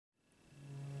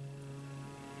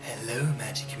Hello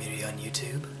Magic community on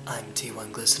YouTube, I'm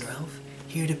T1 Glistener Elf,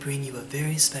 here to bring you a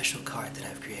very special card that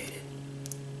I've created.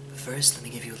 But first, let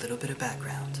me give you a little bit of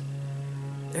background.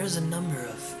 There's a number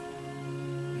of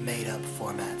made-up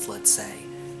formats, let's say,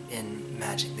 in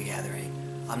Magic the Gathering.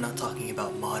 I'm not talking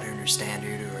about modern or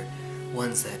standard or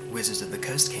ones that Wizards of the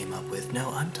Coast came up with. No,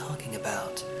 I'm talking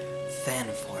about fan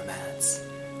formats.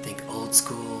 Think old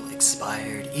school,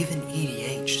 expired, even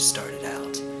EDH started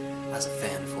out as a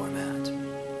fan format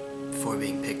before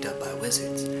being picked up by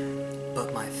Wizards.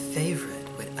 But my favorite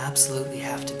would absolutely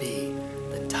have to be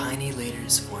the Tiny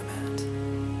Leaders format.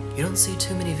 You don't see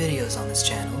too many videos on this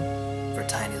channel for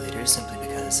Tiny Leaders simply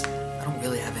because I don't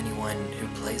really have anyone who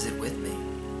plays it with me.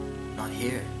 Not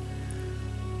here.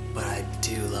 But I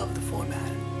do love the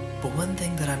format. But one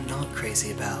thing that I'm not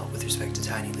crazy about with respect to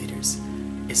Tiny Leaders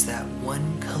is that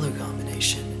one color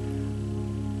combination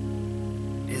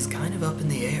is kind of up in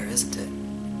the air, isn't it?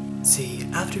 See,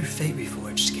 after Fate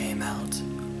Reforged came out,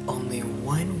 only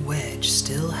one wedge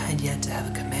still had yet to have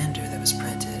a commander that was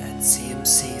printed at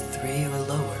CMC 3 or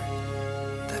lower.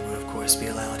 That would of course be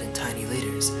allowed in Tiny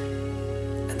Leaders,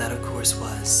 and that of course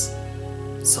was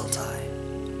Sultai.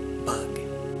 Bug.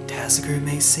 Tassiger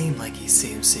may seem like he's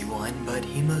CMC 1, but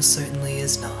he most certainly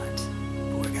is not.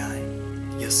 Poor guy.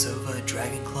 Yosova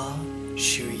Dragonclaw,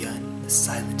 Shuyun the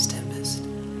Silent Tempest,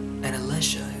 and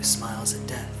Alesha who smiles at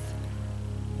death.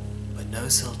 But no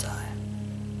Sultai.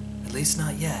 At least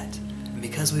not yet, and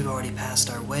because we've already passed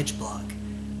our wedge block,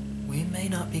 we may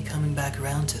not be coming back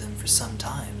around to them for some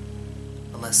time.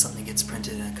 Unless something gets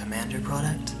printed in a commander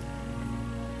product,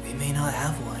 we may not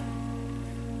have one.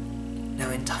 Now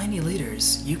in Tiny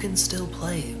Leaders, you can still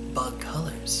play bug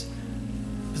colors,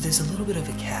 but there's a little bit of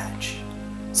a catch.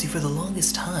 See, for the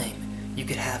longest time, you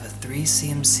could have a 3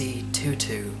 CMC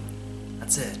 2/2.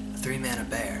 That's it, a 3-mana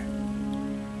bear.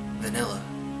 Vanilla.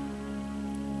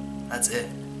 That's it.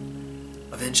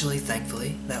 Eventually,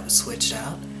 thankfully, that was switched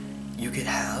out. You could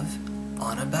have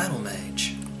on a battle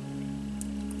mage.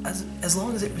 As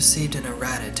long as it received an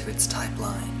errata to its type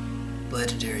line.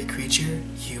 Legendary creature,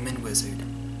 human wizard.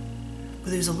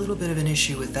 But there's a little bit of an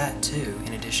issue with that too,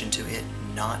 in addition to it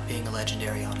not being a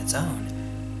legendary on its own.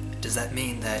 Does that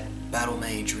mean that Battle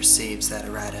Mage receives that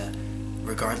errata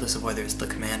regardless of whether it's the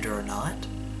commander or not?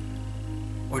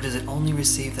 Or does it only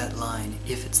receive that line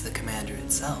if it's the commander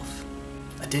itself?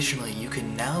 Additionally, you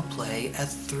can now play a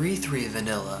 3/3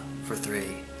 vanilla for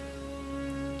 3.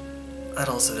 That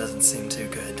also doesn't seem too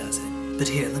good, does it? But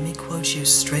here, let me quote you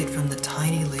straight from the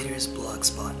Tiny Leaders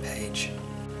blogspot page.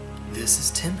 This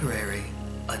is temporary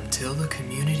until the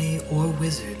community or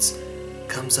Wizards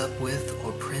comes up with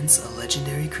or prints a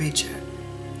legendary creature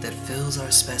that fills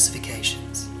our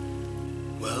specifications.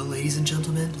 Well, ladies and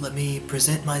gentlemen, let me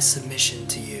present my submission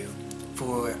to you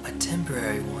for a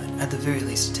temporary one, at the very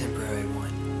least a temporary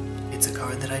one. It's a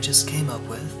card that I just came up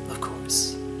with, of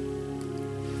course.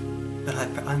 But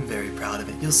I'm very proud of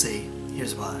it. You'll see.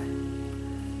 Here's why.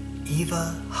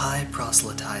 Eva High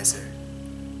Proselytizer.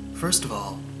 First of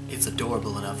all, it's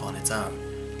adorable enough on its own.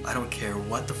 I don't care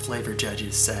what the flavor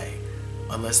judges say,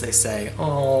 unless they say,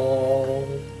 "Oh."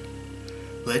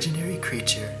 Legendary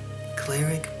creature,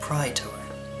 Cleric Praetor.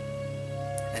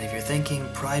 And if you're thinking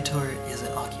Praetor is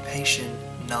an occupation,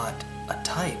 not a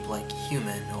type like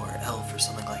human or elf or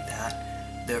something like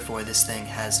that, therefore this thing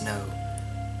has no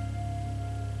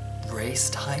race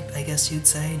type, I guess you'd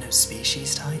say, no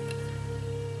species type.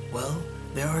 Well,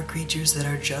 there are creatures that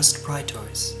are just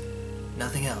Praetors,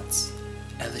 nothing else.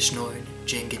 Elish Nord,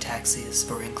 Jin-Gitaxias,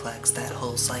 Vorinclex, that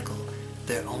whole cycle,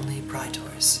 they're only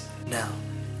Praetors. Now,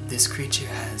 this creature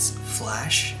has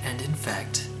Flash and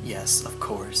Infect. Yes, of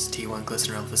course, T1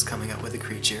 Glistener Elf is coming up with a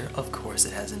creature. Of course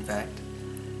it has Infect.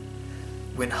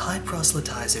 When High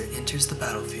Proselytizer enters the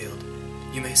battlefield,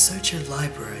 you may search your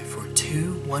library for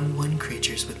 2 1/1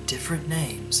 creatures with different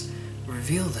names,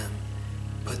 reveal them,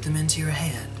 put them into your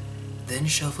hand, then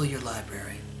shuffle your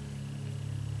library.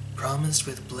 Promised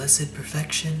with blessed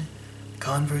perfection,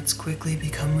 converts quickly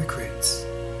become recruits.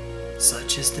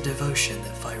 Such is the devotion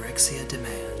that Phyrexia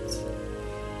demands.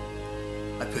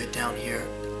 I put down here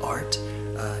art,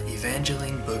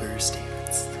 Evangeline Booger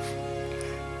Stevens.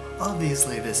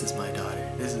 Obviously this is my daughter.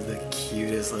 This is the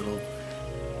cutest little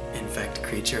infect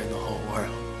creature in the whole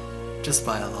world. Just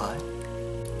by a lot.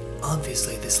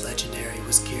 Obviously this legendary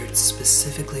was geared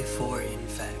specifically for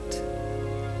infect.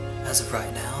 As of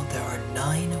right now, there are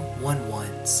 9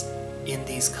 1/1s in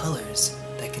these colors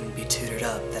that can be tutored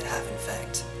up that have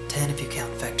infect. 10 if you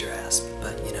count Vector Asp,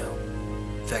 but you know,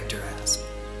 Vector Asp.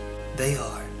 They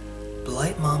are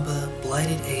Blight Mamba,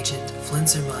 Blighted Agent,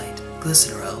 Flinzer Might,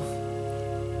 Glistener Elf,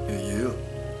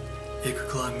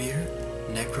 Ichorclaw Mirror,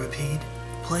 Necropede,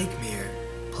 Plague Mirror,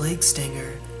 Plague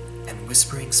Stinger, and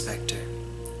Whispering Spectre.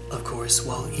 Of course,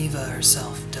 while Eva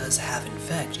herself does have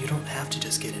Infect, you don't have to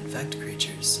just get Infect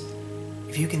creatures.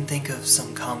 If you can think of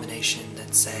some combination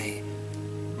that, say,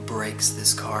 breaks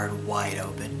this card wide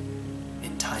open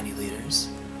in tiny liters,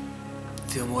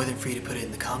 feel more than free to put it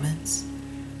in the comments.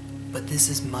 But this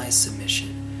is my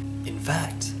submission. In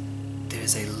fact,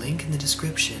 there's a link in the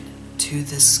description to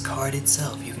this card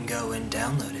itself. You can go and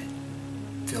download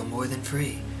it. Feel more than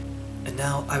free. And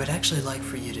now, I would actually like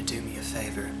for you to do me a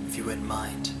favor, if you wouldn't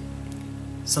mind.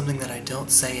 Something that I don't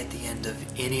say at the end of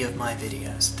any of my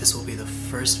videos. This will be the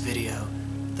first video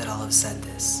that I'll have said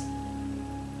this.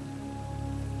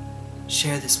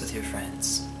 Share this with your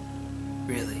friends.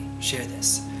 Really, share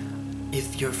this.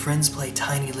 If your friends play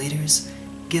tiny leaders,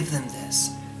 give them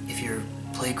this. If your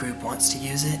playgroup wants to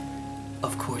use it,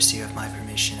 of course you have my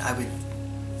permission. I would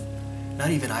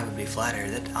be flattered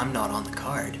that I'm not on the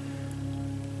card.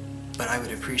 But I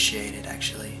would appreciate it,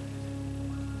 actually.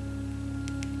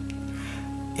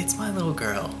 It's my little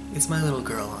girl. It's my little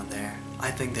girl on there. I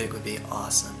think that it would be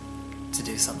awesome to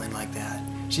do something like that.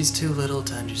 She's too little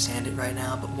to understand it right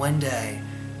now, but one day,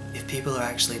 if people are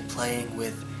actually playing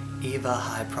with Eva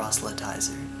High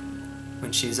Proselytizer,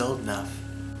 when she's old enough,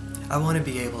 I want to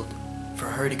be able for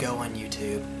her to go on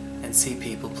YouTube and see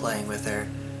people playing with her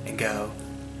and go,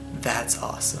 that's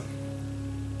awesome.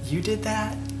 You did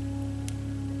that?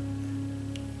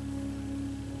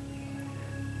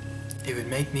 It would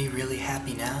make me really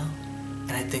happy now,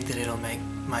 and I think that it'll make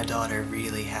my daughter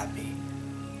really happy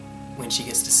when she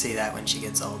gets to see that when she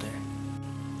gets older.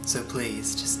 So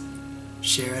please, just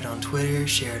share it on Twitter,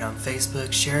 share it on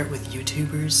Facebook, share it with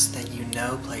YouTubers that you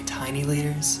know play tiny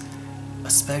leaders,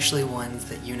 especially ones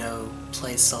that you know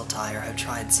play Sultai or have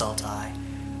tried Sultai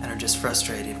and are just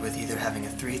frustrated with either having a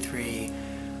 3/3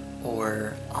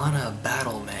 or on a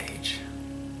battle mage.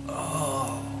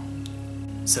 Oh.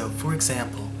 So for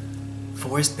example,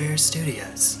 Forest Bear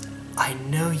Studios. I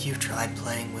know you've tried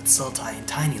playing with Sultai and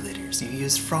tiny leaders. You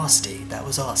used Frosty. That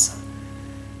was awesome.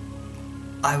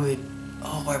 I would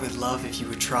love if you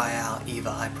would try out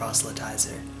Eva High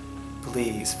Proselytizer.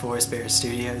 Please, Forest Bear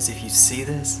Studios, if you see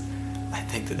this, I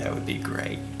think that would be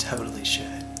great. You totally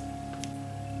should.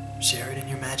 Share it in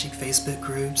your Magic Facebook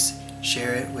groups.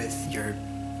 Share it with your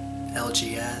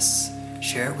LGS.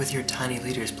 Share it with your Tiny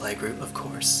Leaders playgroup, of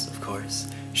course.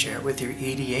 Share it with your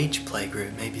EDH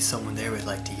playgroup. Maybe someone there would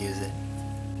like to use it.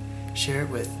 Share it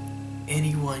with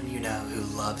anyone you know who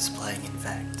loves playing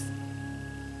Infect.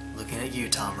 Looking at you,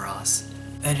 Tom Ross.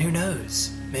 And who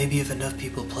knows? Maybe if enough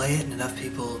people play it and enough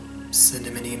people send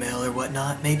him an email or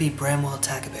whatnot, maybe Bramwell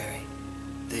Tackaberry,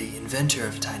 the inventor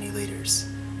of Tiny Leaders,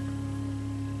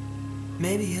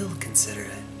 maybe he'll consider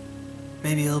it.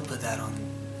 Maybe he'll put that on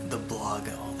the blog.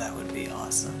 Oh, that would be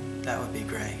awesome. That would be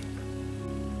great.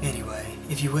 Anyway,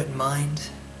 if you wouldn't mind,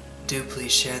 do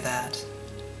please share that.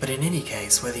 But in any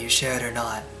case, whether you share it or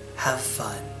not, have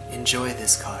fun. Enjoy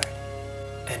this card.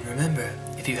 And remember,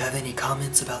 if you have any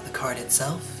comments about the card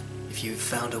itself, if you've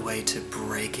found a way to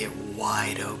break it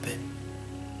wide open,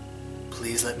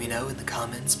 please let me know in the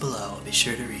comments below. I'll be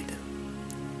sure to read them.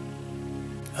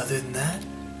 Other than that,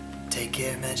 take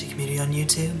care, Magic community on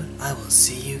YouTube. I will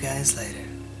see you guys later.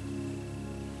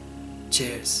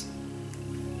 Cheers.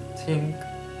 Tink.